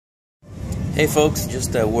Hey folks,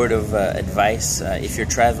 just a word of advice. If you're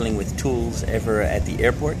traveling with tools ever at the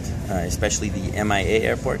airport, especially the MIA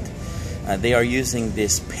airport, they are using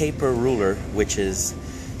this paper ruler, which is,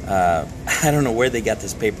 I don't know where they got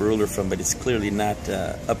this paper ruler from, but it's clearly not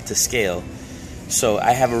up to scale. So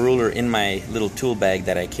I have a ruler in my little tool bag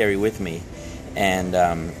that I carry with me, and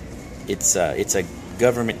it's a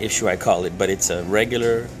government issue, I call it, but it's a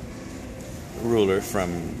regular ruler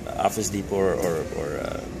from Office Depot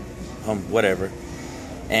or home, whatever,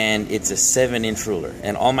 and it's a 7-inch ruler,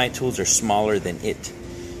 and all my tools are smaller than it.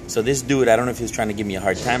 So this dude, I don't know if he was trying to give me a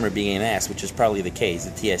hard time or being an ass, which is probably the case.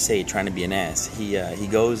 The TSA trying to be an ass. He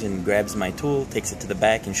goes and grabs my tool, takes it to the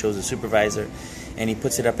back, and shows the supervisor, and he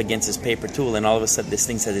puts it up against his paper tool, and all of a sudden this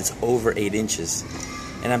thing says it's over 8 inches,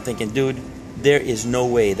 and I'm thinking, dude, there is no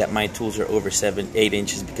way that my tools are over 8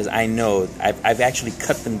 inches, because I know I've actually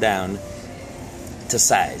cut them down to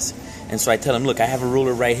size. And so I tell him, look, I have a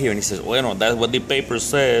ruler right here. And he says, well, no, that's what the paper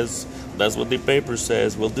says. That's what the paper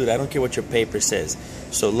says. Well, dude, I don't care what your paper says.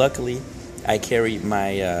 So luckily, I carry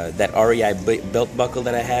my that REI belt buckle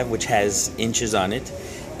that I have, which has inches on it.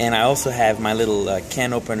 And I also have my little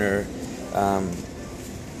can opener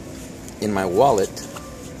in my wallet,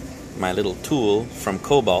 my little tool from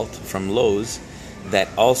Cobalt, from Lowe's, that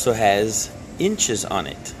also has inches on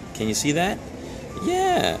it. Can you see that?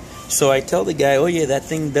 Yeah. So I tell the guy, oh yeah, that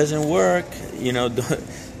thing doesn't work. You know,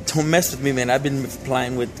 don't mess with me, man. I've been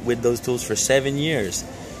flying with those tools for 7 years.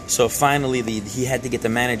 So finally, he had to get the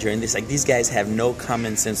manager, and these guys have no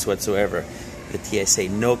common sense whatsoever. The TSA,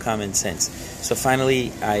 no common sense. So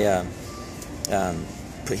finally,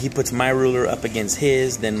 he puts my ruler up against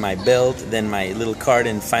his, then my belt, then my little card,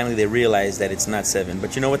 and finally they realize that it's not 7.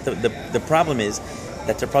 But you know what? The problem is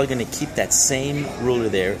that they're probably going to keep that same ruler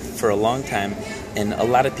there for a long time, and a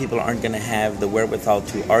lot of people aren't going to have the wherewithal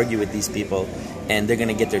to argue with these people, and they're going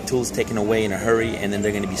to get their tools taken away in a hurry, and then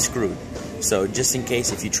they're going to be screwed. So just in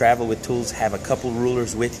case, if you travel with tools, have a couple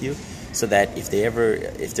rulers with you, so that if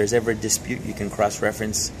there's ever a dispute, you can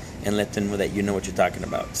cross-reference and let them know that you know what you're talking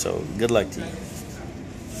about. So good luck to you.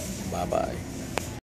 Bye-bye.